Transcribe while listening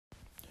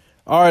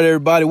All right,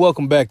 everybody,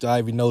 welcome back to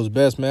Ivy Knows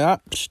Best, man.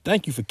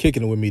 Thank you for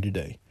kicking it with me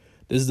today.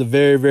 This is a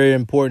very, very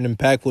important,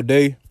 impactful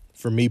day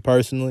for me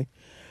personally,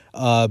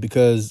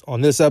 because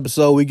on this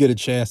episode, we get a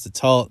chance to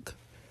talk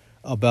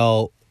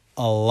about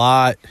a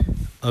lot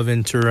of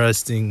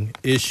interesting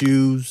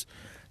issues,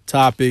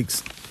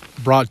 topics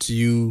brought to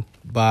you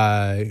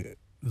by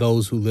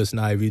those who listen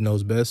to Ivy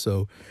Knows Best.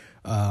 So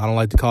I don't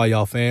like to call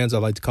y'all fans. I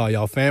like to call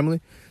y'all family.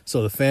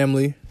 So the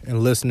family and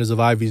listeners of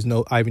Ivy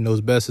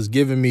Knows Best has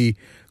given me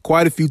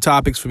quite a few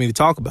topics for me to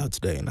talk about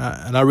today. And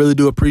I really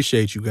do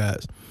appreciate you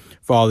guys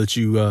for all that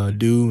you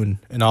do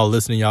and all the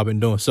listening y'all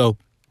been doing. So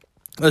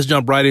let's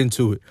jump right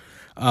into it.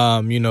 I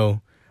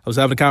was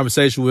having a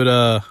conversation with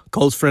a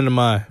close friend of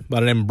mine by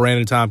the name of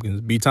Brandon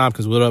Tompkins. B.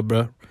 Tompkins, what up,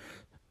 bro?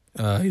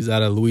 He's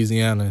out of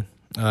Louisiana.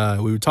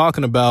 We were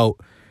talking about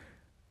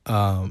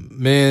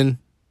men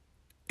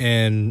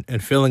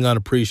and feeling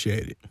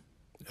unappreciated,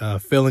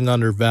 feeling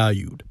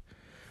undervalued.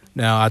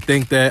 Now, I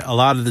think that a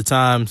lot of the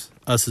times,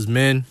 us as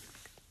men,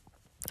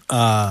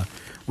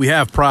 we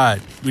have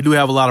pride. We do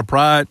have a lot of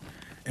pride,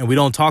 and we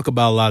don't talk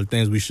about a lot of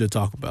things we should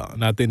talk about.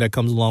 And I think that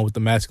comes along with the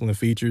masculine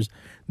features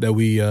that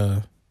we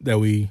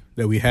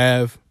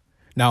have,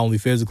 not only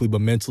physically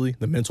but mentally,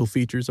 the mental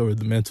features or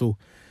the mental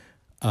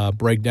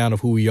breakdown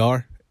of who we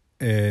are.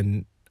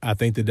 And I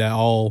think that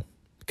all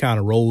kind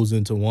of rolls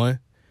into one.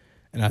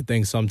 And I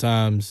think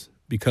sometimes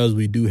because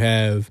we do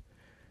have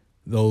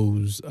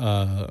those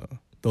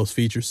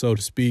features, so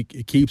to speak,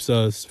 it keeps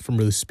us from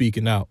really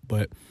speaking out.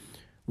 But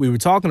we were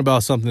talking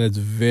about something that's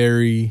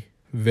very,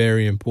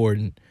 very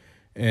important,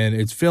 and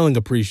it's feeling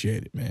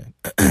appreciated, man.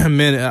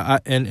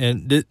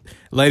 Men,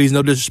 ladies,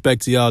 no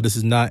disrespect to y'all. This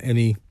is not in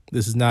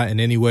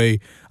any way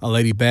a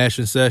lady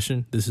bashing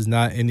session. This is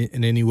not in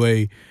any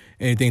way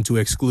anything to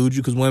exclude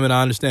you, because women,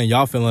 I understand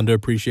y'all feel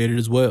underappreciated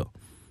as well.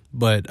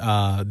 But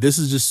this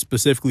is just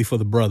specifically for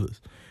the brothers,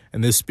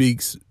 and this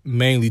speaks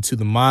mainly to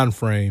the mind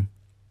frame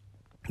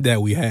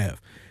that we have,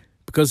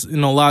 because a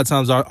lot of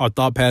times our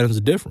thought patterns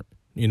are different.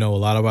 A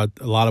lot of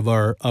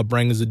our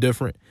upbringings are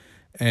different,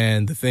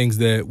 and the things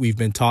that we've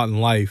been taught in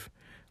life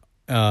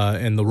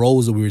and the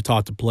roles that we were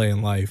taught to play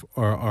in life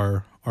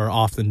are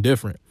often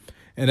different.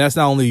 And that's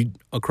not only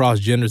across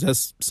genders,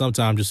 that's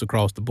sometimes just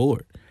across the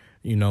board.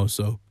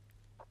 So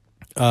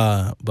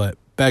but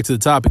back to the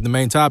topic. The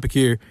main topic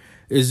here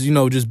is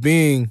just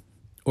being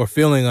or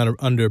feeling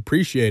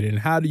underappreciated, and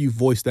how do you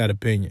voice that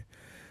opinion?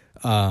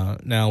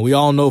 Now, we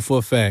all know for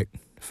a fact,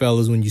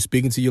 fellas, when you're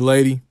speaking to your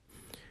lady,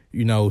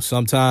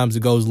 sometimes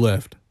it goes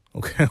left.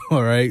 Okay.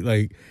 All right.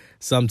 Like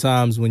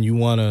sometimes when you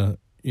want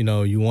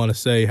to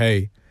say,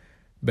 hey,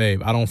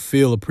 babe, I don't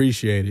feel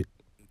appreciated.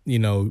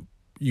 You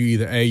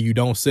either A, you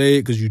don't say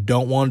it because you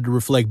don't want it to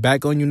reflect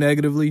back on you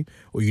negatively,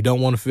 or you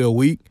don't want to feel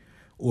weak,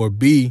 or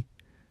B,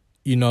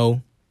 you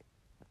don't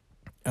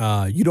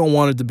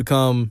want it to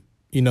become,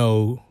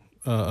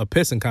 a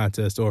pissing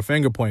contest or a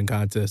finger pointing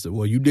contest.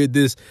 Well, you did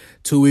this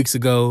 2 weeks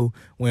ago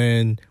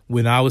when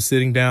I was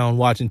sitting down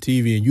watching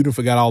TV and you done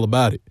forgot all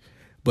about it.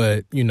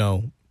 But,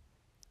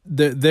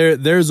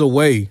 there's a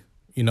way,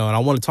 and I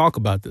want to talk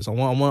about this. I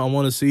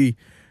want to see,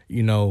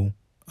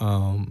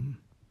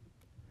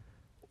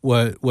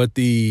 what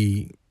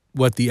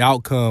the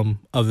outcome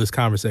of this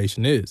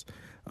conversation is.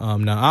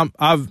 Now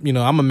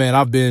I'm a man.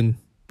 I've been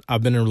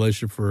in a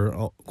relationship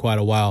for quite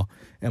a while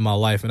in my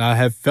life, and I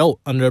have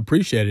felt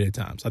underappreciated at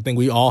times. I think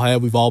we all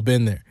have. We've all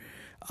been there.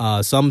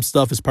 Some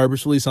stuff is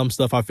purposefully, some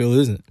stuff I feel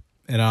isn't.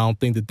 And I don't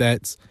think that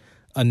that's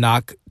a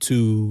knock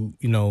to,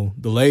 the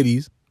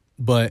ladies.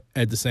 But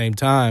at the same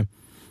time,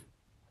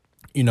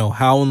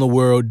 how in the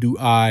world do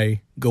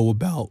I go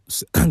about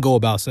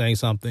saying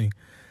something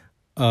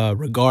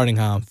regarding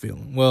how I'm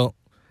feeling? Well,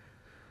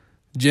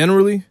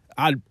 generally,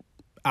 I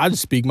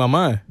just speak my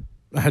mind.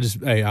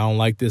 Hey, I don't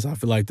like this. I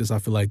feel like this. I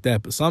feel like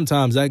that. But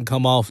sometimes that can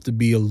come off to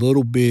be a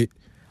little bit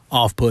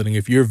off-putting.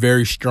 If you're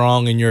very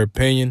strong in your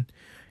opinion,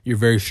 you're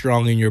very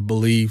strong in your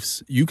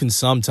beliefs, you can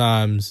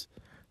sometimes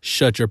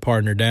shut your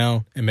partner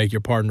down and make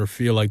your partner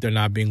feel like they're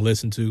not being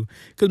listened to,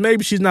 because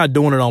maybe she's not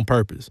doing it on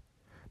purpose.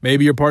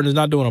 Maybe your partner's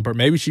not doing it on purpose.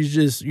 Maybe she's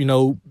just,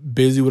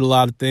 busy with a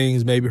lot of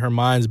things. Maybe her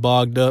mind's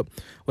bogged up,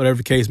 whatever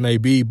the case may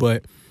be.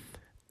 But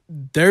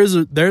there's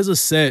a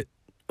set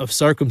of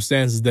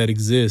circumstances that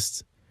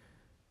exist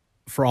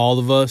for all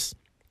of us.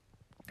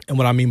 And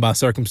what I mean by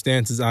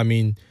circumstances, I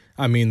mean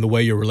the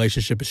way your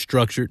relationship is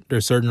structured.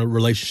 There's certain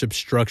relationship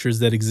structures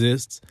that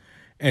exist.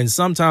 And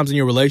sometimes in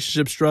your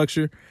relationship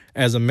structure,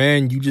 as a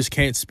man, you just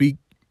can't speak.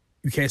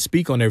 You can't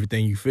speak on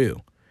everything you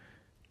feel.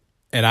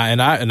 And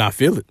I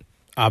feel it.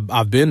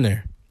 I've been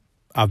there.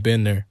 I've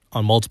been there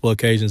on multiple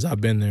occasions.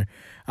 I've been there.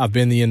 I've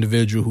been the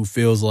individual who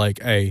feels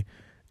like, hey,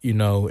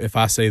 if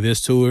I say this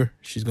to her,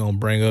 she's going to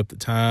bring up the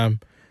time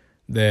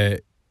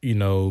that,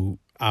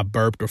 I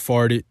burped or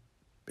farted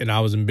and I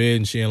was in bed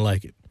and she didn't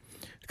like it.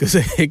 Because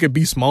it could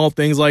be small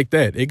things like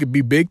that. It could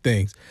be big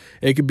things.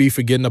 It could be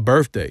forgetting a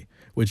birthday,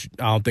 which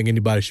I don't think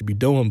anybody should be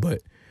doing,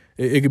 but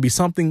it could be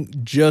something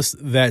just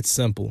that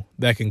simple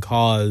that can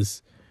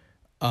cause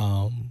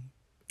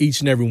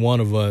each and every one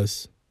of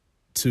us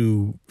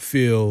to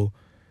feel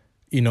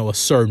a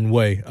certain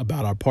way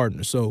about our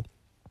partner. So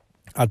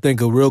I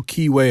think a real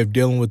key way of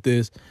dealing with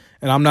this,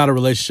 and I'm not a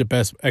relationship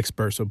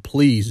expert, so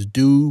please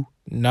do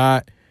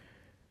not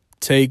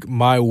take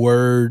my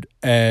word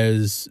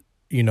as,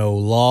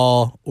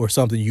 law or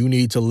something you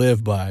need to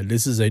live by.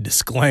 This is a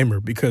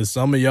disclaimer because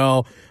some of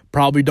y'all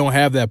probably don't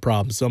have that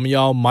problem. Some of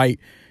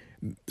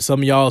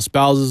y'all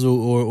spouses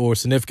or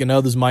significant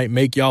others might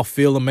make y'all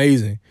feel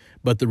amazing.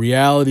 But the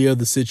reality of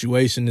the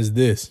situation is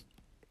this.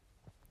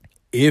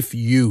 If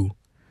you,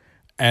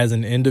 as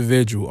an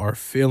individual, are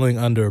feeling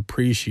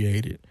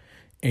underappreciated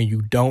and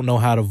you don't know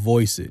how to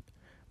voice it,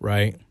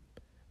 right?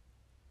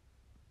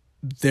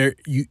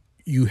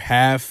 You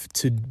have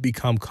to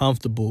become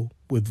comfortable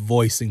with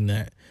voicing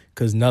that,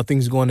 because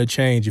nothing's going to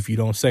change if you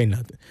don't say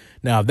nothing.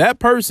 Now, if that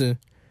person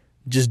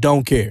just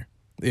don't care,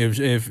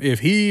 if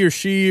he or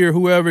she or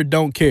whoever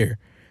don't care,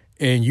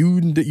 and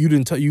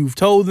you've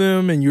told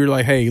them and you're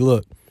like, hey,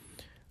 look,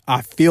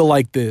 I feel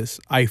like this.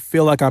 I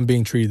feel like I'm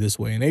being treated this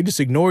way, and they just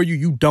ignore you.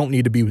 You don't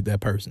need to be with that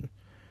person.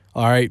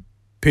 All right.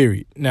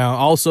 Period. Now,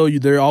 also,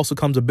 there also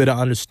comes a bit of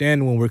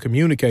understanding when we're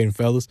communicating,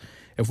 fellas.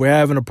 If we're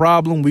having a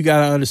problem, we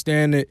got to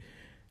understand that,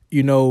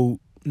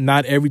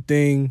 not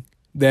everything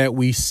that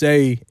we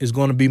say is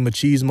going to be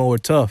machismo or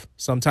tough.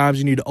 Sometimes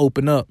you need to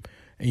open up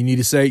and you need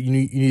to say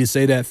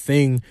that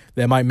thing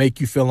that might make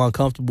you feel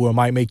uncomfortable or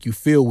might make you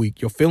feel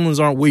weak. Your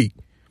feelings aren't weak.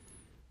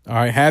 All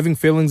right. Having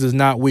feelings is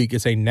not weak.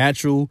 It's a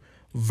natural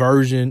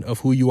version of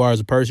who you are as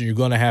a person. You're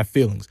going to have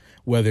feelings,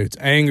 whether it's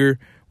anger,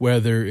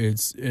 whether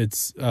it's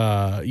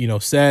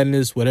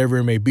sadness, whatever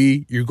it may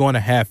be, you're going to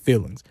have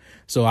feelings.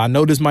 So I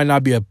know this might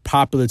not be a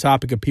popular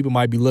topic and people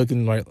might be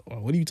looking like,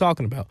 what are you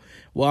talking about?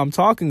 Well, I'm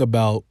talking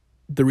about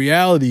the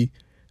reality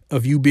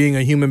of you being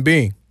a human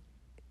being.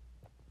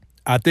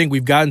 I think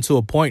we've gotten to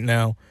a point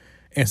now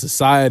in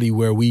society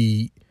where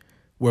we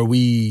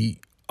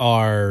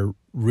are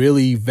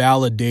really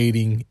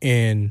validating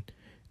and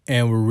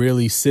we're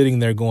really sitting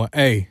there going,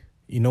 hey,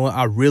 you know what?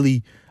 I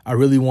really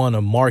want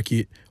to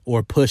market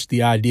or push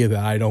the idea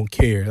that I don't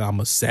care.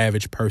 I'm a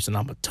savage person.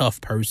 I'm a tough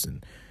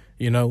person,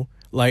 and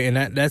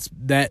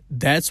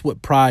that's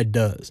what pride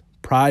does.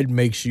 Pride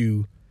makes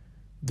you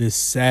this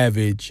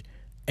savage,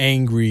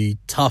 angry,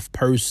 tough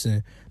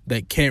person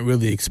that can't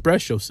really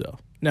express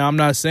yourself. Now, I'm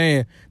not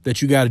saying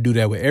that you got to do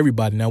that with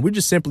everybody. Now, we're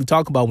just simply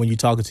talking about when you're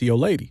talking to your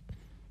lady,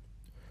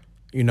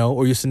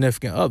 or your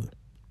significant other.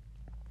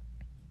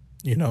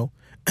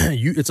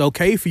 It's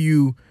okay for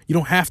you. You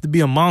don't have to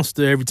be a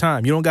monster every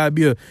time. You don't got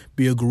to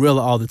be a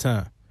gorilla all the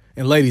time.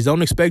 And ladies,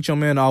 don't expect your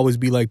man to always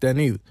be like that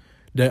neither.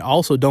 That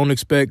also don't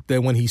expect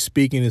that when he's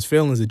speaking his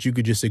feelings that you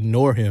could just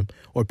ignore him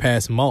or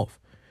pass him off,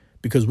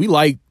 because we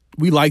like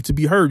to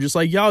be heard just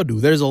like y'all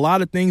do. There's a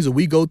lot of things that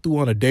we go through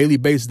on a daily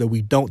basis that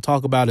we don't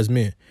talk about as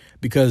men,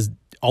 because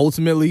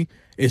ultimately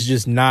it's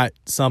just not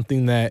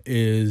something that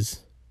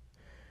is,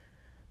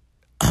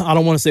 I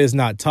don't want to say it's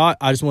not taught.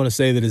 I just want to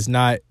say that it's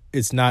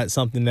not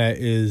something that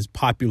is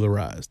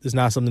popularized. It's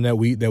not something that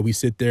we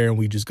sit there and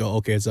we just go,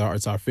 okay, it's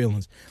our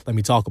feelings. Let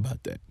me talk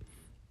about that.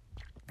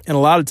 And a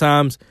lot of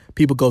times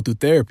people go through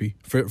therapy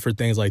for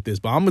things like this,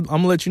 but I'm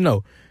gonna let you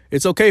know,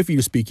 it's okay for you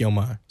to speak your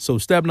mind. So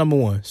step number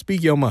 1,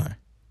 speak your mind.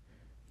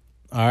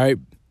 All right.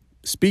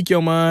 Speak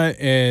your mind,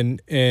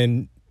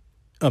 and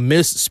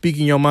amidst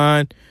speaking your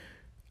mind,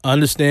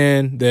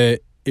 understand that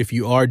if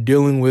you are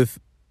dealing with,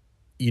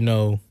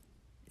 your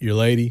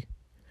lady,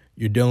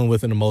 you're dealing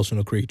with an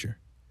emotional creature.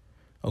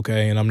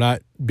 Okay. And I'm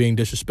not being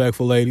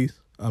disrespectful, ladies.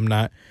 I'm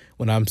not,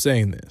 when I'm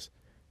saying this.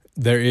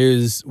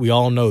 We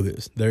all know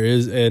this. There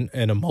is an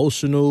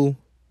emotional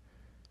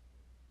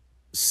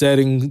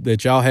setting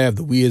that y'all have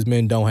that we as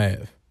men don't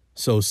have.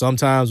 So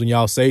sometimes when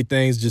y'all say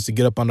things just to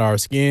get up under our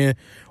skin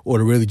or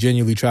to really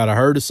genuinely try to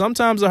hurt us,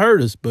 sometimes it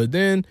hurt us, but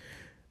then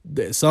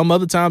some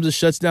other times it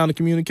shuts down the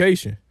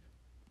communication.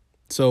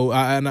 So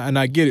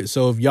I get it.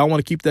 So if y'all want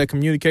to keep that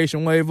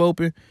communication wave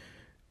open,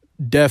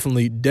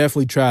 definitely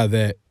try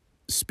that.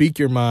 Speak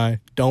your mind.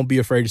 Don't be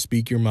afraid to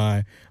speak your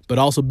mind, but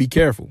also be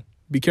careful.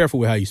 Be careful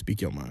with how you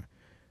speak your mind.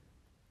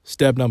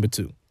 Step number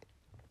 2.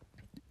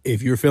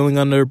 If you're feeling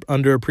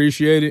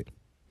underappreciated,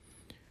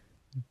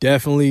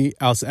 definitely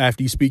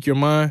after you speak your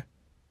mind,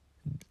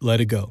 let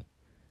it go.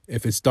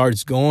 If it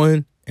starts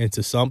going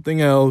into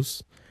something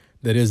else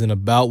that isn't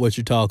about what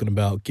you're talking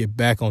about, get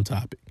back on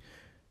topic.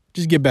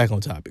 Just get back on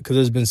topic, because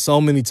there's been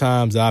so many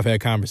times I've had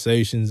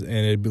conversations and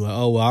it'd be like,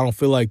 oh, well, I don't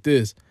feel like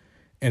this.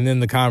 And then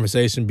the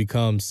conversation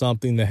becomes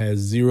something that has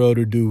zero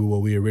to do with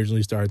what we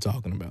originally started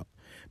talking about,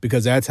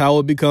 because that's how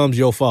it becomes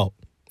your fault.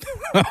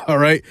 All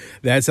right.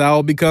 That's how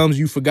it becomes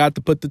you forgot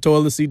to put the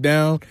toilet seat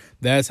down.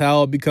 That's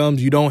how it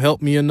becomes you don't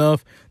help me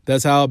enough.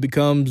 That's how it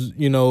becomes,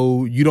 you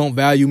don't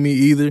value me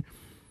either.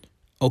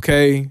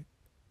 Okay.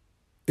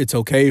 It's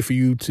okay for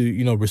you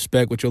to,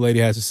 respect what your lady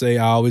has to say.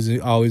 I always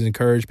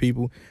encourage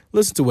people,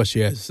 listen to what she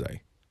has to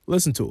say.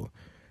 Listen to her.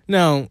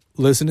 Now,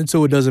 listening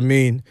to it doesn't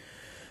mean,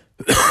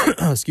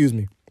 excuse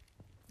me,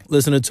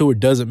 listening to it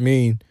doesn't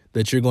mean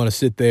that you're going to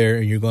sit there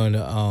and you're going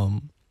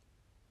to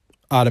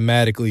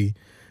automatically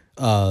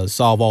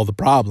solve all the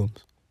problems.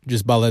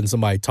 just by letting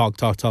somebody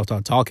talk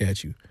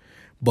at you.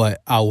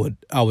 But I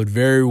would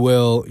very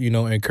well,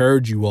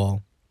 encourage you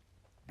all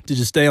to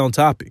just stay on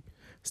topic.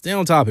 Stay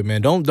on topic,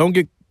 man. Don't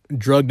get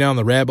drugged down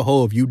the rabbit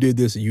hole if you did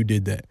this or you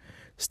did that.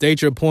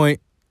 State your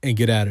point and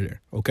get out of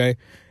there, okay?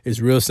 It's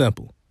real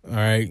simple, all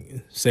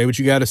right? Say what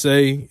you got to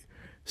say.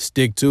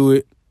 Stick to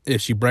it. If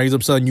she brings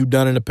up something you've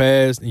done in the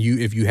past, and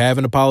if you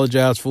haven't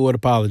apologized for it,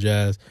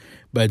 apologize.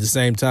 But at the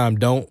same time,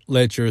 don't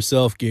let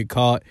yourself get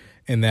caught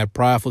in that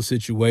prideful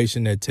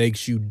situation that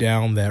takes you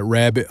down that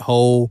rabbit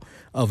hole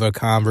of a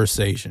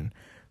conversation.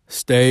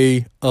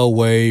 Stay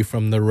away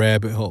from the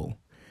rabbit hole.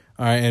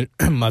 All right,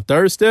 and my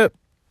third step,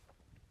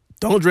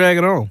 don't drag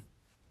it on.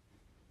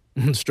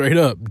 Straight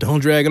up,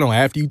 don't drag it on.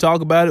 After you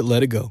talk about it,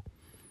 let it go.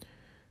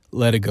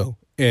 Let it go.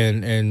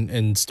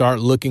 And start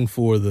looking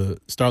for the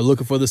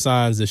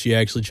signs that she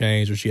actually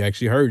changed or she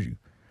actually heard you.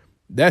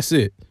 That's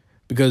it.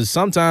 Because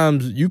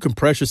sometimes you can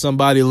pressure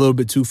somebody a little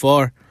bit too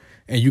far,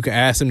 and you can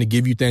ask them to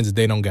give you things that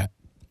they don't got.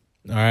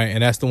 All right,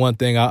 and that's the one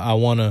thing I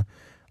wanna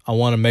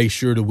make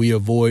sure that we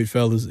avoid,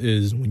 fellas,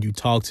 is when you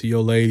talk to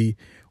your lady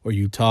or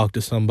you talk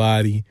to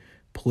somebody,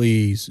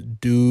 please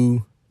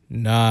do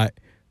not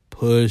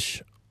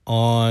push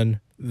on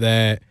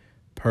that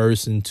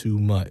person too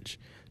much.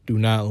 Do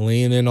not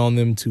lean in on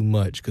them too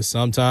much, because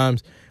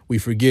sometimes we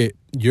forget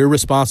you're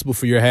responsible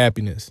for your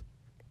happiness.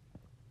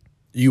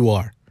 You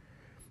are.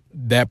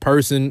 That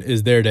person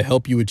is there to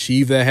help you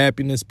achieve that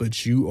happiness,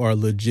 but you are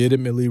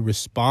legitimately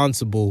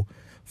responsible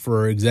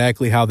for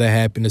exactly how that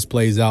happiness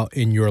plays out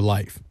in your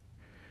life.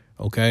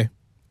 Okay?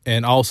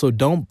 And also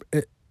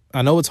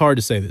I know it's hard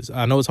to say this.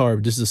 I know it's hard,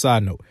 but this is a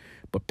side note.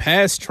 But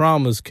past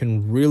traumas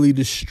can really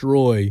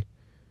destroy,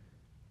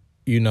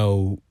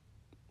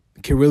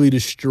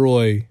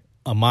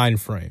 a mind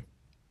frame.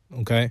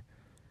 Okay?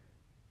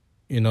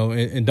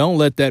 And don't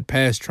let that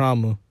past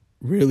trauma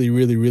really,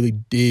 really, really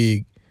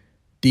dig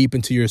deep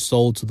into your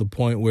soul to the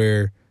point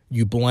where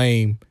you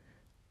blame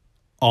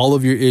all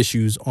of your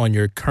issues on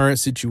your current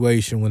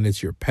situation when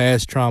it's your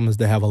past traumas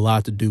that have a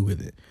lot to do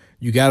with it.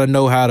 You got to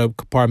know how to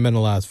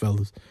compartmentalize,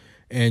 fellas.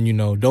 And,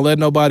 don't let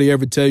nobody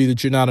ever tell you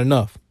that you're not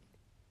enough.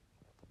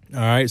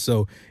 All right.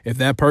 So if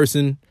that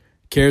person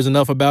cares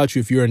enough about you,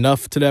 if you're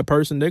enough to that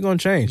person, they're going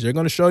to change. They're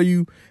going to show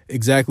you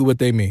exactly what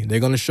they mean. They're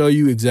going to show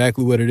you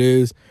exactly what it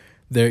is.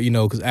 They're,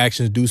 because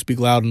actions do speak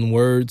louder than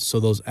words. So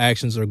those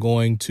actions are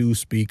going to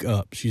speak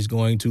up. She's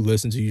going to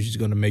listen to you. She's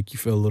going to make you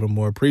feel a little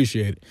more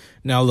appreciated.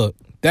 Now, look,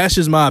 that's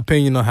just my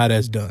opinion on how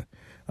that's done.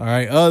 All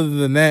right. Other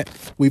than that,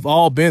 we've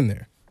all been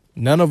there.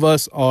 None of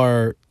us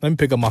are. Let me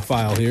pick up my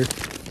file here.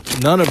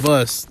 None of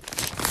us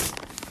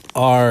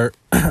are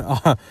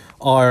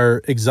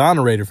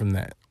exonerated from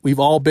that. We've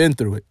all been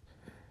through it.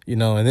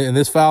 And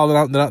this file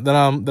that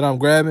I'm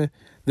grabbing,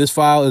 this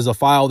file is a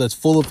file that's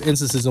full of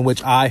instances in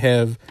which I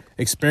have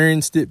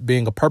experienced it,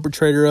 being a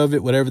perpetrator of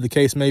it, whatever the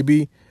case may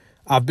be.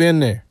 I've been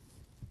there.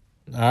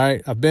 All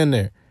right. I've been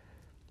there.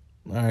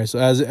 All right. So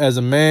as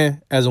a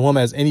man, as a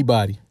woman, as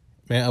anybody,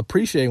 man,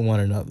 appreciate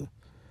one another.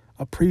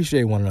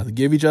 Appreciate one another.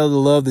 Give each other the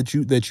love that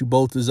you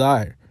both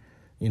desire.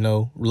 We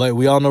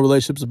all know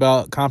relationships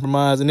about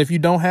compromise. And if you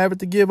don't have it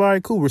to give, all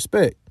right, cool,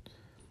 respect.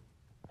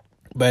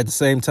 But at the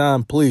same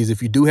time, please,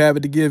 if you do have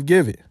it to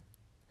give it.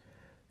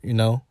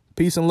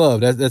 Peace and love.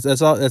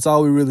 That's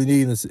all we really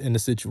need in the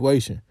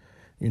situation.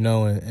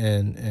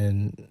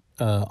 And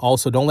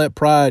also don't let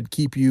pride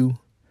keep you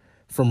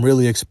from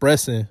really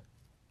expressing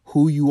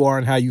who you are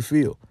and how you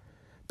feel.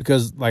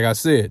 Because like I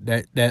said,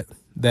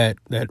 that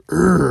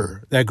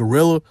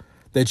gorilla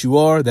that you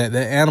are, that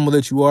animal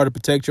that you are to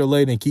protect your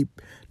lady and keep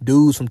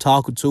dudes from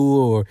talking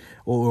to her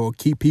or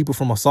keep people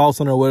from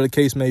assaulting her, whatever the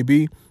case may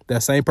be,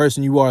 that same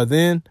person you are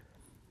then,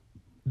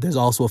 there's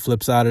also a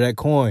flip side of that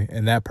coin,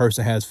 and that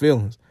person has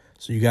feelings.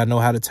 So you got to know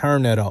how to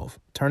turn that off.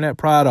 Turn that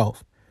pride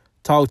off.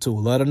 Talk to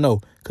her. Let her know.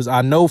 Because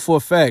I know for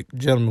a fact,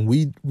 gentlemen,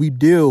 we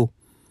deal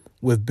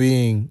with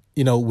being,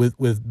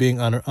 with being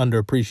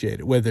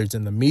underappreciated, whether it's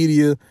in the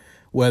media,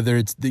 whether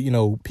it's,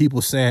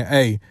 people saying,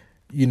 hey,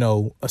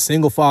 a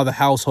single father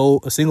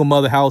household, a single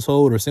mother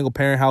household, or a single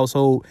parent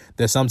household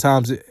that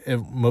sometimes,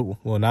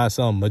 not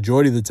some,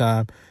 majority of the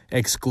time,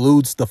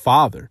 excludes the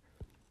father.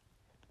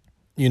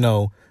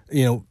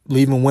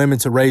 Leaving women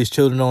to raise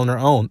children on their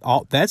own.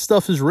 All that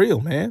stuff is real,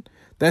 man.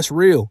 That's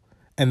real.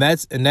 And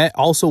that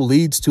also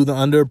leads to the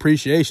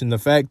underappreciation. The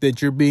fact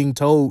that you're being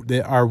told,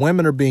 that our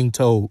women are being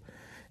told,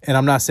 and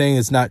I'm not saying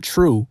it's not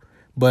true,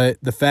 but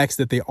the facts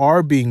that they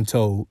are being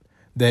told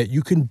that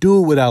you can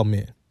do it without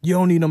men. You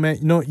don't need no man.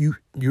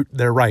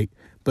 They're right.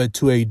 But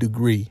to a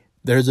degree,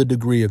 there's a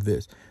degree of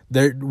this.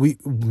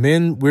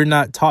 We're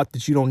not taught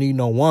that you don't need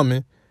no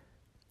woman.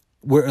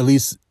 We're at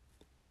least,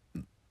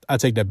 I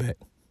take that back.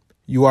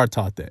 You are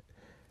taught that.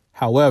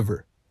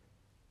 However,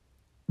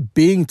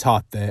 being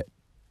taught that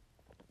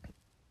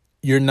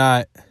you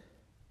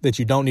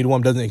don't need a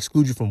woman doesn't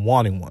exclude you from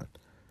wanting one.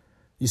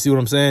 You see what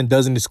I'm saying?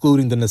 Doesn't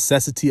excluding the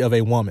necessity of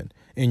a woman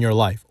in your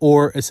life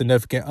or a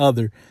significant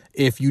other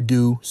if you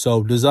do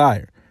so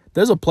desire.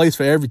 There's a place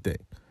for everything.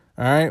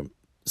 All right.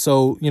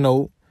 So,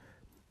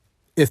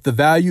 if the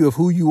value of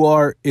who you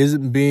are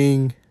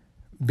being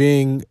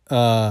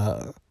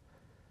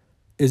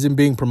isn't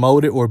being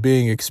promoted or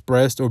being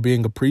expressed or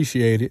being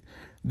appreciated,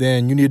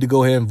 then you need to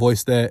go ahead and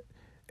voice that,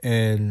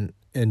 and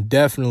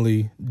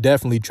definitely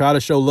try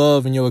to show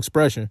love in your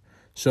expression.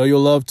 Show your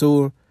love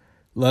to her,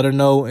 let her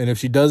know, and if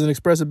she doesn't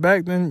express it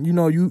back, then you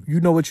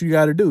know what you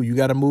got to do. You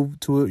got to move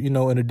to it, in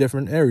a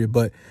different area.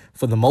 But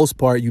for the most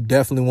part, you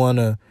definitely want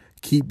to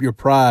keep your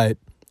pride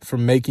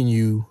from making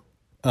you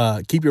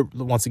keep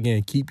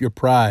your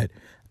pride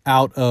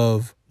out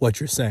of what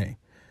you're saying.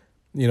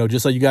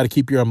 Just like you got to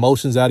keep your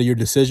emotions out of your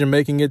decision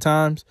making at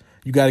times,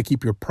 you got to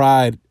keep your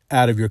pride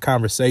out of your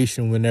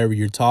conversation whenever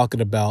you're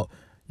talking about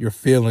your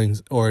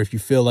feelings, or if you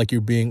feel like you're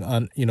being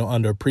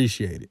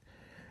underappreciated.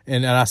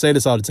 And I say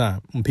this all the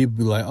time when people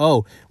be like,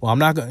 oh, well, I'm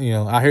not going to,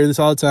 I hear this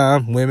all the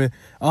time. Women,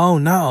 oh,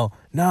 no,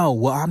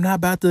 well, I'm not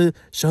about to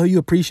show you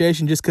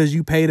appreciation just because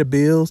you pay the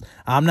bills.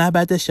 I'm not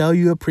about to show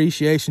you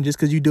appreciation just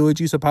because you do what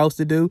you're supposed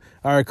to do.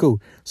 All right,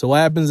 cool. So what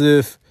happens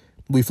if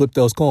we flip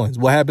those coins?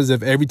 What happens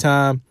if every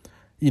time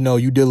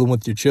you dealing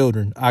with your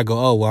children, I go,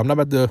 oh, well, I'm not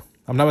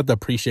about to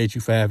appreciate you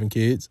for having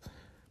kids.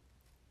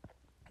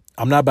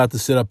 I'm not about to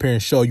sit up here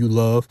and show you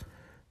love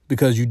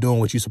because you're doing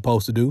what you're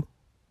supposed to do.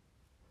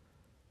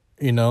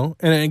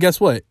 And guess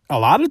what? A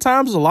lot of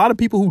times, there's a lot of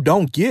people who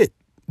don't get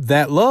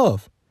that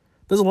love.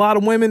 There's a lot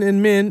of women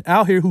and men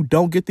out here who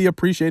don't get the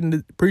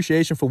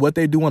appreciation for what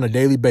they do on a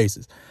daily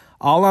basis.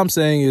 All I'm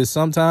saying is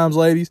sometimes,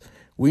 ladies,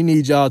 we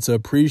need y'all to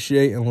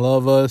appreciate and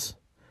love us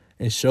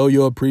and show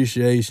your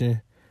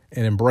appreciation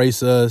and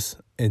embrace us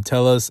and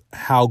tell us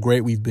how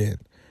great we've been,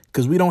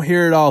 because we don't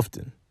hear it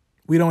often.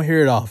 As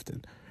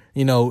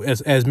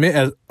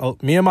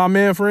me and my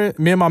male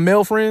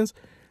friends,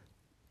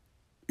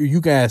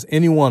 you can ask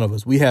any one of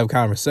us. We have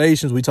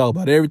conversations. We talk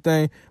about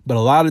everything, but a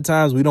lot of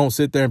times we don't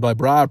sit there and be like,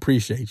 bro, I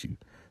appreciate you.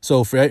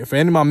 So for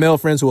any of my male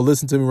friends who are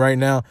listening to me right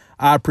now,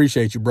 I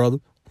appreciate you, brother,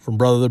 from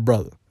brother to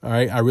brother. All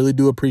right. I really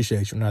do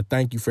appreciate you. And I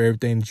thank you for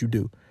everything that you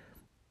do.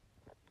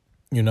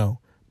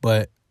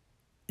 But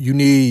you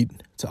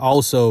need to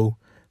also,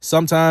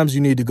 sometimes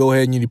you need to go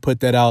ahead and you need to put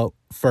that out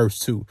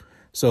first too.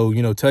 So,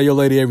 tell your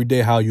lady every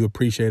day how you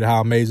appreciate her,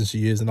 how amazing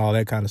she is and all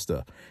that kind of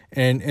stuff.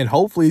 And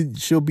hopefully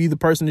she'll be the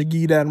person to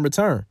give you that in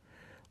return.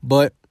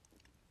 But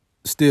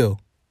still,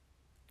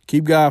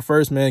 keep God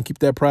first, man. Keep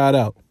that pride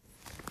out.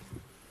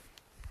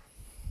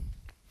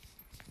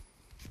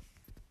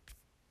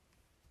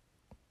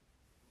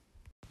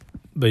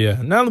 But yeah,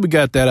 now that we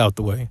got that out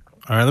the way,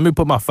 all right, let me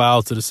put my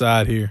files to the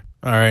side here.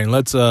 All right, and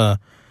let's talk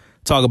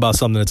about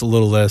something that's a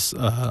little less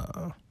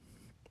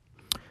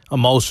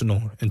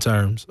emotional in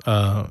terms.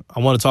 I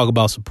want to talk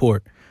about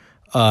support.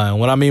 And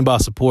what I mean by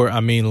support,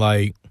 I mean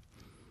like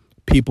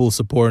people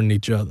supporting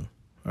each other.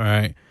 All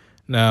right.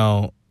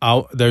 Now,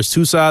 there's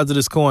two sides of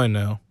this coin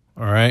now.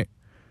 All right.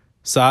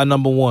 Side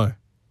number one,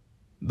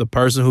 the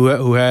person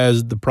who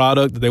has the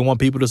product that they want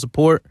people to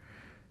support.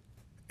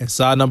 And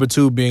side number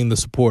two being the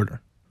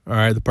supporter. All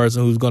right. The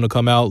person who's going to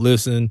come out,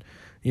 listen,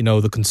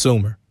 the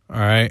consumer. All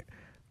right.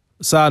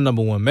 Side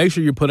number one, make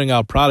sure you're putting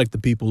out product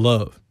that people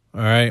love.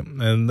 All right.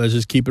 And let's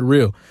just keep it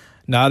real.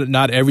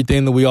 Not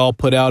everything that we all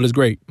put out is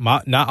great.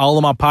 Not all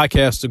of my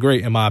podcasts are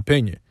great, in my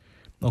opinion.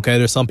 Okay.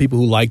 There's some people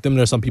who like them.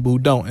 There's some people who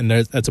don't. And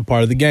that's a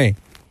part of the game.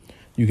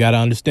 You got to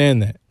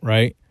understand that.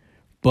 Right.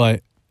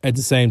 But at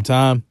the same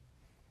time,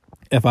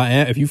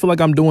 if you feel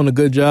like I'm doing a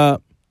good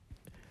job,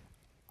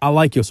 I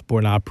like your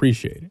support and I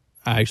appreciate it.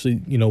 I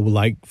actually, would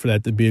like for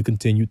that to be a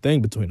continued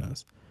thing between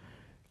us.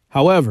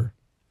 However,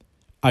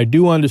 I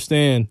do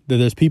understand that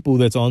there's people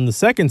that's on the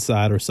second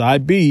side or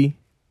side B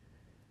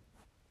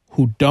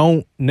who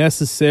don't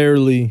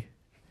necessarily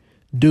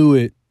do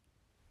it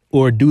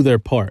or do their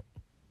part,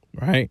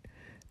 right?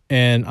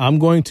 And I'm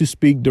going to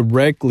speak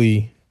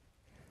directly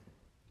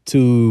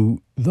to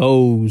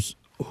those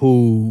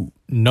who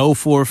know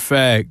for a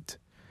fact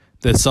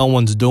that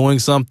someone's doing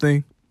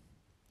something,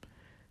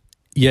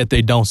 yet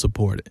they don't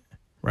support it,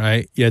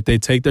 right? Yet they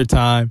take their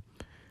time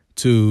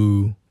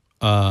to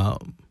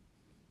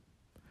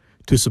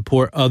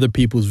support other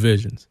people's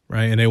visions,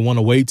 right? And they want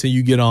to wait till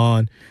you get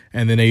on,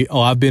 and then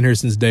I've been here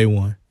since day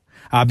one.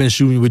 I've been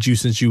shooting with you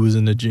since you was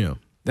in the gym.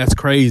 That's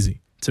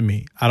crazy to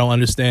me. I don't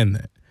understand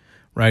that,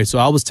 right? So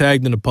I was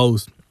tagged in a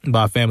post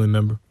by a family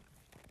member,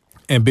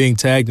 and being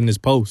tagged in this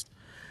post,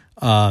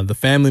 the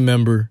family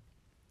member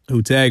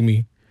who tagged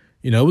me,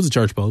 it was a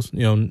church post,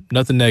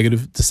 nothing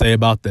negative to say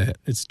about that.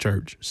 It's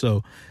church.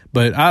 So,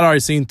 but I'd already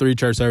seen 3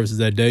 church services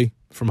that day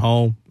from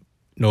home.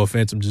 No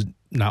offense. I'm just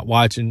not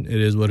watching. It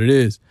is what it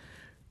is.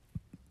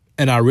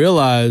 And I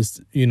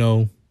realized,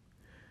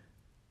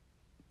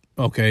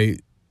 okay,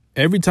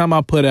 every time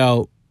I put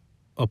out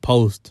a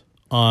post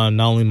on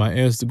not only my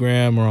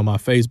Instagram or on my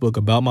Facebook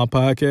about my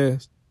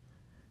podcast,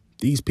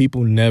 these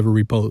people never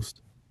repost.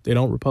 They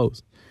don't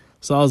repost.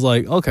 So I was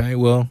like, okay,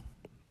 well,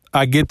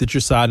 I get that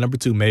you're side number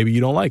 2. Maybe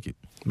you don't like it,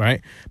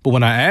 right? But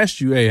when I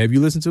asked you, hey, have you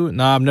listened to it?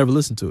 Nah, I've never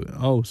listened to it.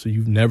 Oh, so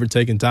you've never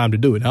taken time to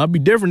do it. Now, it'd be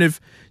different if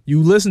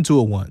you listened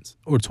to it once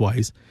or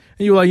twice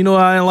and you were like,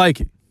 I didn't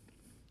like it.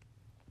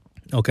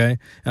 Okay.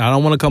 And I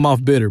don't want to come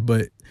off bitter,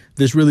 but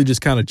this really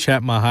just kind of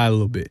chapped my hide a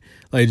little bit.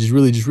 Like just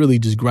really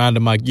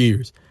grinding my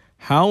gears.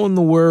 How in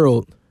the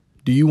world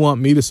do you want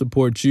me to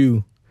support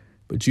you,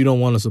 but you don't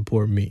want to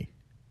support me?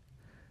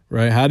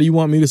 Right? How do you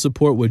want me to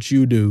support what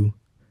you do,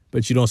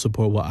 but you don't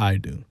support what I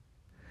do?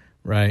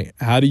 Right?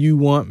 How do you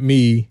want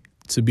me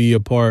to be a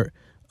part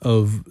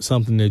of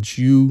something that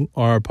you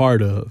are a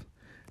part of,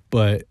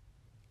 but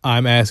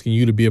I'm asking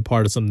you to be a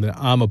part of something that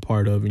I'm a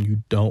part of and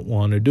you don't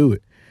want to do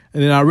it?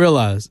 And then I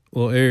realized,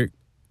 well, Eric,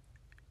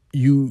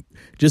 you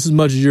just as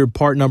much as you're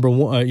part number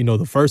one,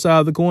 the first side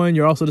of the coin,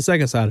 you're also the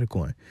second side of the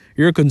coin.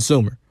 You're a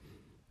consumer.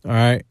 All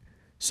right.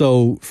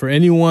 So for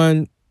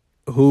anyone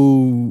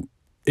who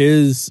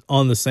is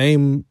on the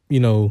same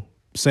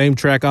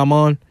track I'm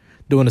on,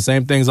 doing the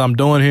same things I'm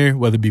doing here,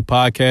 whether it be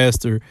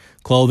podcast or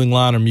clothing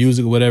line or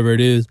music or whatever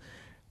it is,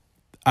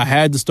 I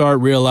had to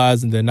start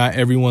realizing that not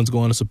everyone's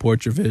going to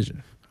support your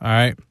vision. All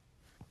right.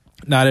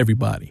 Not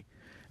everybody.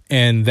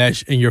 And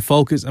your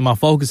focus, and my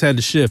focus had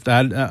to shift.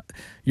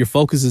 Your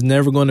focus is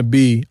never going to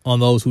be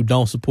on those who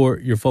don't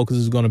support. Your focus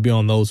is going to be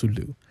on those who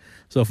do.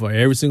 So for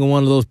every single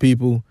one of those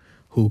people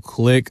who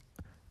click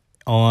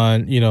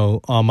on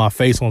my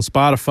face on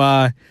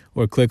Spotify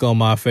or click on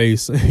my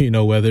face,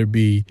 whether it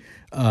be,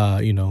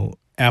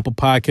 Apple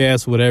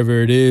Podcasts,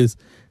 whatever it is,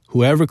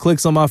 whoever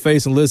clicks on my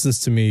face and listens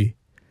to me,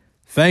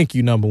 thank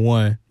you, number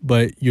one.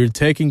 But you're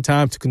taking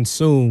time to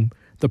consume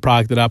the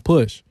product that I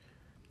push.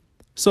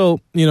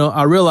 So,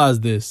 I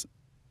realized this.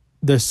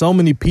 There's so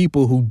many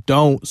people who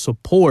don't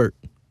support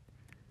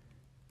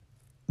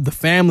the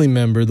family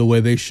member the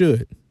way they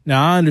should.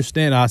 Now, I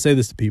understand. I say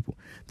this to people.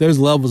 There's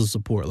levels of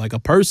support. Like a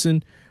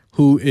person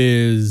who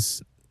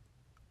is,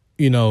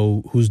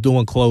 who's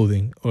doing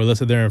clothing, or let's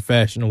say they're in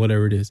fashion or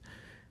whatever it is,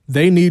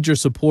 they need your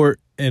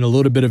support in a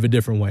little bit of a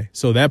different way.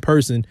 So that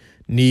person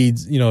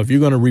needs, if you're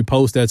going to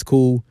repost, that's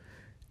cool.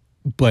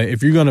 But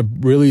if you're going to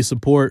really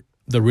support,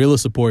 the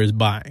realest support is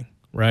buying.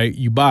 Right?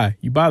 You buy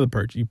the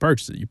purchase, you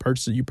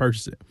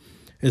purchase it.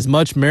 As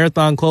much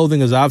Marathon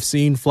clothing as I've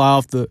seen fly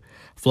off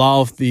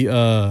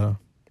the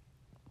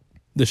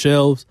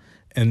shelves,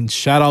 and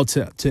shout out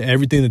to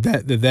everything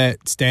that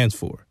stands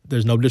for.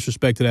 There's no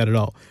disrespect to that at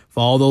all. For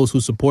all those who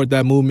support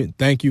that movement,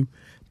 thank you.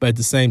 But at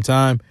the same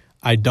time,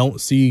 I don't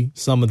see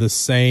some of the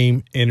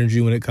same energy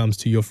when it comes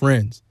to your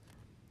friends.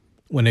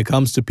 When it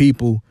comes to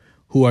people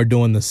who are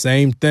doing the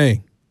same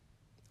thing,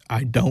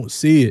 I don't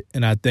see it,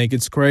 and I think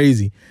it's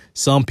crazy.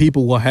 Some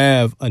people will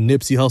have a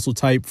Nipsey Hussle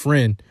type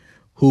friend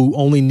who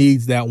only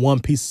needs that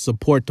one piece of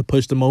support to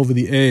push them over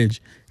the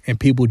edge, and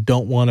people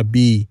don't want to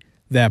be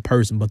that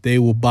person, but they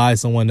will buy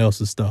someone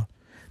else's stuff.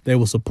 They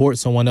will support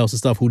someone else's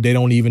stuff who they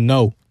don't even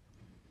know.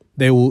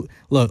 They will,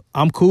 look,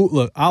 I'm cool.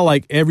 Look, I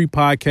like every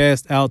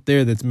podcast out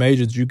there that's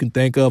major that you can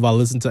think of. I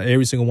listen to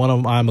every single one of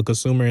them. I'm a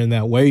consumer in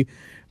that way.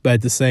 But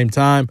at the same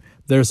time,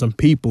 there are some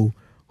people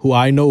who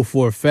I know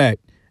for a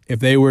fact, if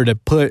they were to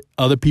put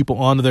other people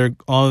onto their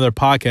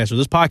podcast, or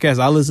this podcast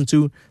I listen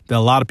to, that a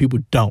lot of people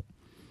don't.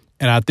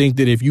 And I think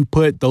that if you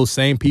put those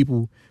same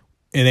people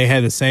and they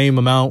had the same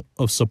amount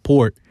of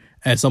support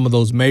as some of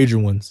those major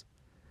ones,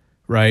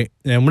 right?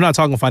 And we're not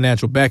talking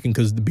financial backing,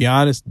 because to be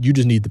honest, you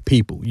just need the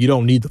people. You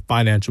don't need the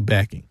financial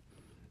backing.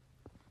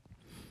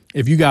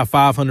 If you got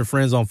 500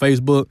 friends on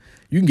Facebook,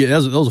 you can get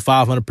those are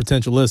 500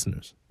 potential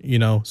listeners,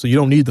 so you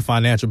don't need the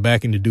financial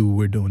backing to do what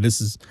we're doing.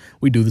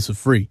 We do this for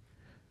free.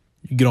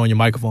 You get on your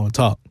microphone and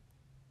talk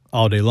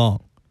all day long.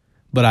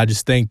 But I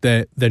just think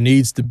that there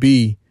needs to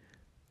be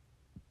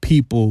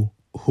people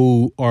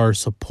who are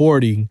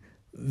supporting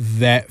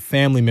that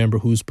family member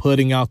who's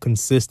putting out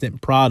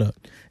consistent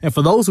product. And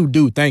for those who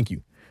do, thank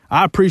you.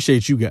 I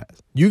appreciate you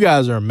guys. You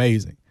guys are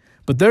amazing.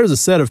 But there's a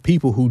set of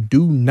people who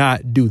do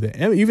not do that.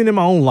 And even in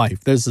my own life,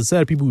 there's a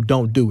set of people who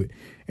don't do it.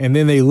 And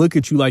then they look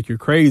at you like you're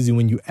crazy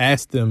when you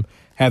ask them,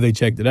 have they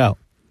checked it out?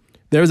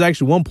 There was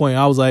actually one point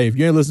I was like, if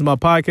you ain't listening to my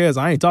podcast,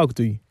 I ain't talking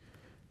to you.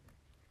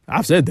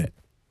 I've said that.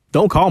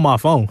 Don't call my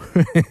phone.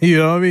 You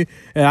know what I mean?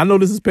 And I know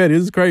this is petty.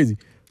 This is crazy.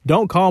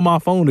 Don't call my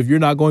phone if you're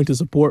not going to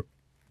support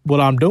what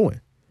I'm doing.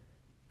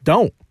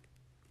 Don't.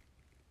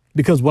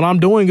 Because what I'm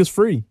doing is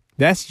free.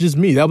 That's just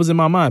me. That was in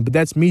my mind. But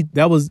that's me.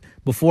 That was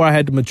before I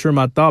had to mature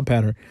my thought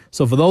pattern.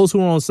 So for those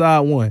who are on side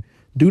one,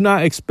 do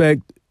not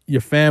expect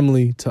your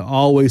family to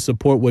always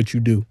support what you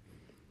do.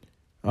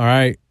 All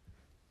right?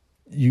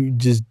 You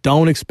just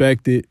don't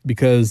expect it,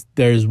 because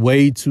there's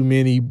way too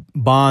many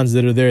bonds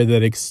that are there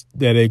that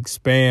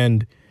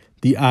expand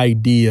the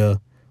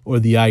idea or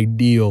the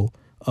ideal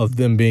of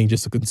them being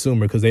just a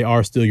consumer, because they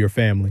are still your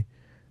family.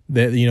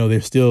 That,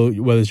 they're still,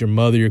 whether it's your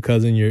mother, your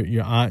cousin,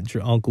 your aunt,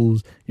 your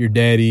uncles, your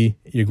daddy,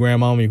 your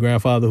grandmama, your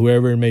grandfather,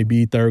 whoever it may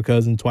be, third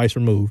cousin, twice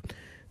removed,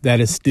 that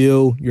is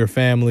still your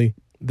family.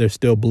 They're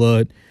still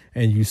blood,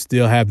 and you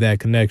still have that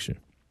connection.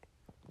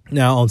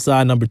 Now, on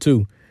side number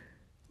two,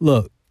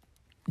 look,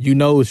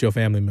 it's your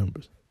family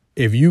members.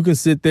 If you can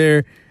sit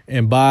there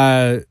and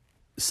buy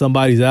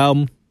somebody's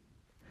album,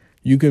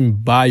 you can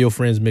buy your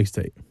friend's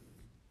mixtape.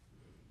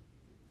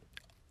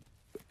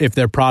 If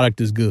their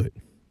product is good.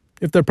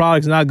 If their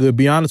product's not good,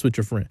 be honest with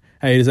your friend.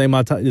 hey, this ain't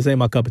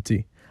my cup of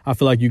tea. I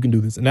feel like you can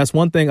do this. And that's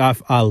one thing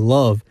I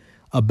love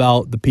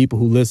about the people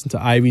who listen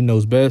to Ivy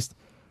Knows Best.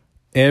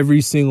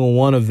 Every single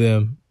one of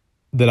them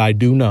that I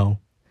do know,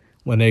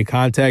 when they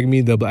contact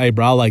me, they'll be, hey,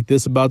 bro, I like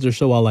this about your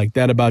show. I like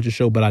that about your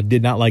show, but I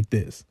did not like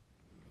this.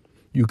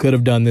 You could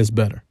have done this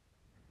better.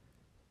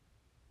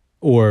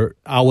 Or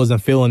I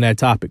wasn't feeling that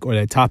topic, or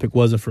that topic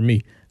wasn't for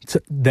me.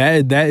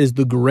 That is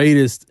the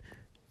greatest,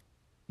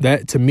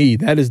 to me,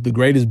 that is the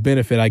greatest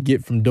benefit I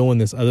get from doing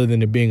this, other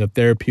than it being a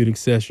therapeutic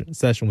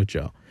session with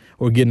y'all,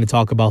 or getting to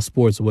talk about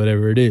sports or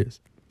whatever it is.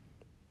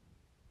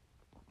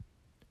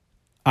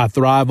 I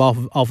thrive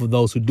off of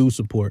those who do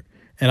support.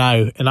 And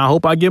I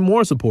hope I get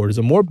more supporters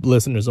or more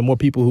listeners or more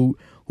people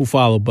who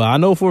follow. But I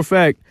know for a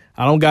fact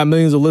I don't got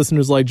millions of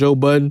listeners like Joe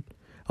Budden.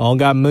 I don't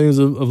got millions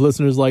of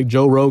listeners like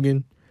Joe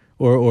Rogan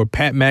or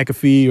Pat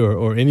McAfee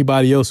or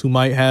anybody else who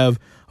might have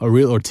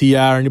or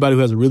T.I. or anybody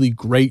who has a really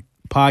great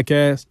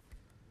podcast.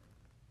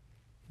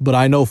 But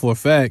I know for a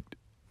fact,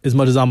 as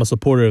much as I'm a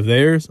supporter of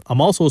theirs, I'm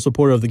also a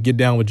supporter of the Get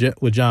Down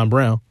with John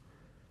Brown,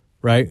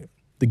 right?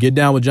 The Get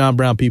Down with John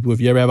Brown people.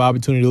 If you ever have an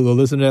opportunity to go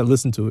listen to that,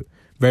 listen to it.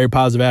 Very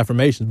positive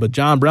affirmations. But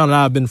John Brown and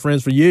I have been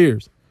friends for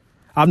years.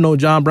 I've known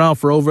John Brown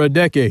for over a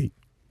decade.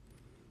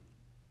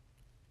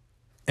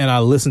 And I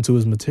listen to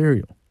his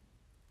material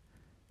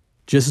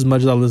just as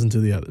much as I listen to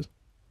the others.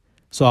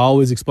 So I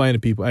always explain to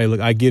people, hey, look,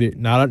 I get it.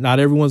 Not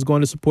everyone's going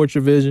to support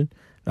your vision.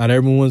 Not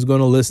everyone's going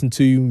to listen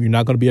to you. You're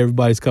not going to be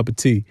everybody's cup of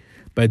tea.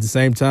 But at the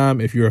same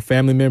time, if you're a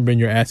family member and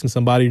you're asking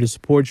somebody to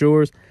support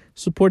yours,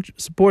 support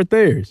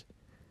theirs.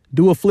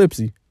 Do a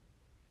flipsy.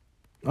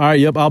 All right,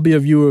 yep, I'll be a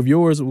viewer of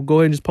yours. We'll go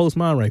ahead and just post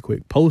mine right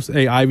quick. Post,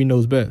 hey, Ivy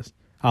Knows Best.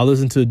 I'll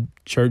listen to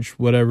church,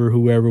 whatever,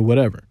 whoever,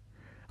 whatever.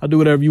 I'll do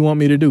whatever you want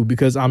me to do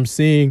because I'm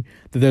seeing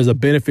that there's a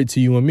benefit to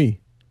you and me.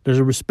 There's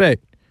a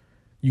respect.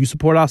 You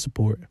support, I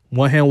support.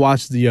 One hand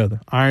washes the other.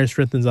 Iron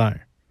strengthens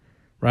iron,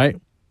 right?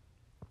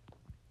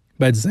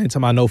 But at the same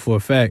time, I know for a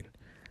fact,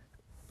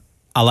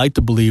 I like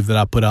to believe that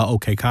I put out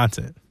okay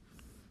content.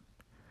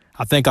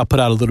 I think I put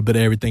out a little bit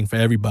of everything for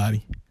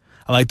everybody.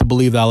 I like to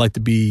believe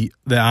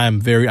that I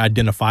am very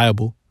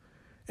identifiable,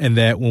 and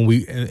that when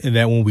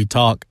we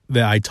talk,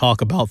 that I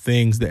talk about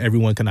things that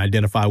everyone can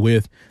identify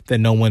with, that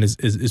no one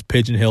is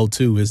pigeonholed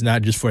to. It's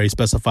not just for a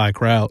specified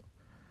crowd,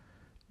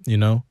 you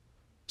know?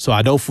 So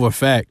I know for a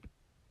fact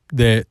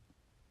that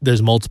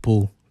there's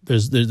multiple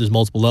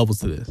levels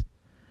to this.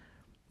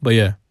 But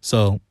yeah,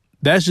 so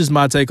that's just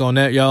my take on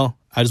that, y'all.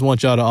 I just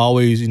want y'all to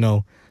always,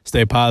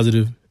 stay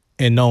positive.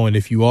 And knowing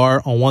if you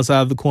are on one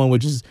side of the coin,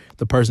 which is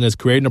the person that's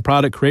creating a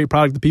product, create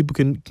product that people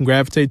can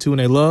gravitate to and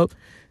they love.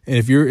 And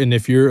if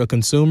you're a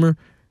consumer,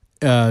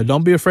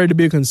 don't be afraid to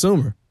be a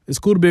consumer. It's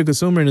cool to be a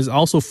consumer, and it's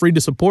also free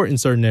to support in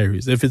certain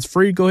areas. If it's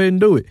free, go ahead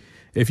and do it.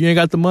 If you ain't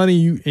got the money,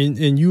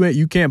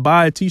 you can't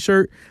buy a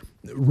T-shirt,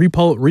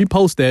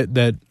 repost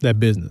that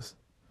business.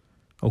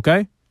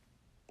 Okay?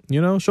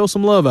 Show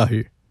some love out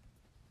here.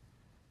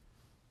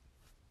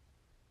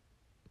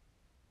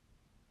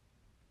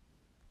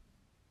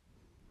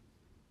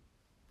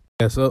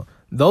 Yeah, so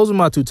those are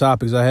my two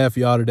topics I have for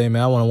y'all today,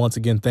 man. I want to once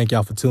again thank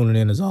y'all for tuning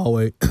in as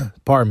always.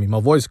 Pardon me,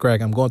 my voice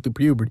crack. I'm going through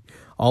puberty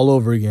all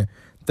over again.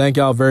 Thank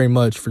y'all very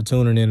much for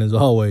tuning in as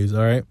always,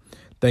 all right?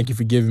 Thank you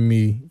for giving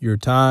me your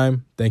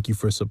time. Thank you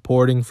for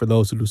supporting. For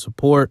those who do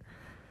support,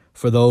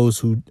 for those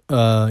who,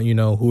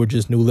 who are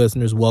just new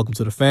listeners, welcome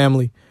to the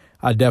family.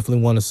 I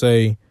definitely want to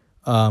say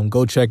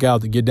go check out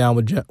the Get Down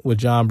with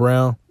John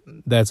Brown.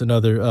 That's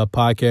another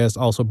podcast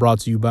also brought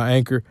to you by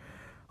Anchor.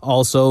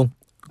 Also,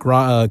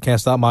 Can't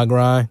Stop My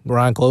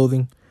Grind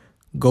Clothing.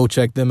 Go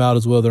check them out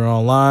as well. They're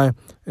online,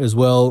 as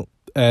well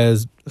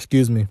as,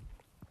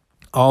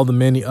 all the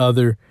many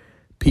other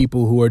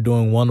people who are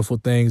doing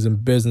wonderful things in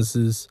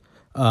businesses.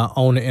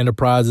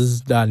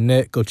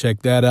 OwnerEnterprises.net. Go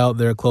check that out.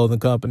 They're a clothing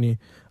company.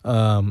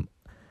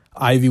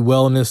 Ivy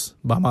Wellness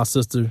by my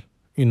sister,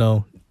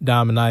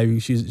 Diamond Ivy.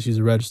 She's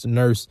a registered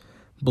nurse.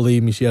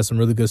 Believe me, she has some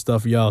really good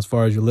stuff for y'all as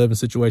far as your living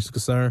situation is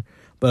concerned.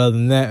 But other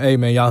than that, hey,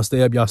 man, y'all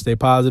stay up. Y'all stay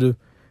positive.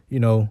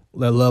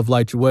 Let love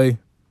light your way.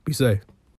 Be safe.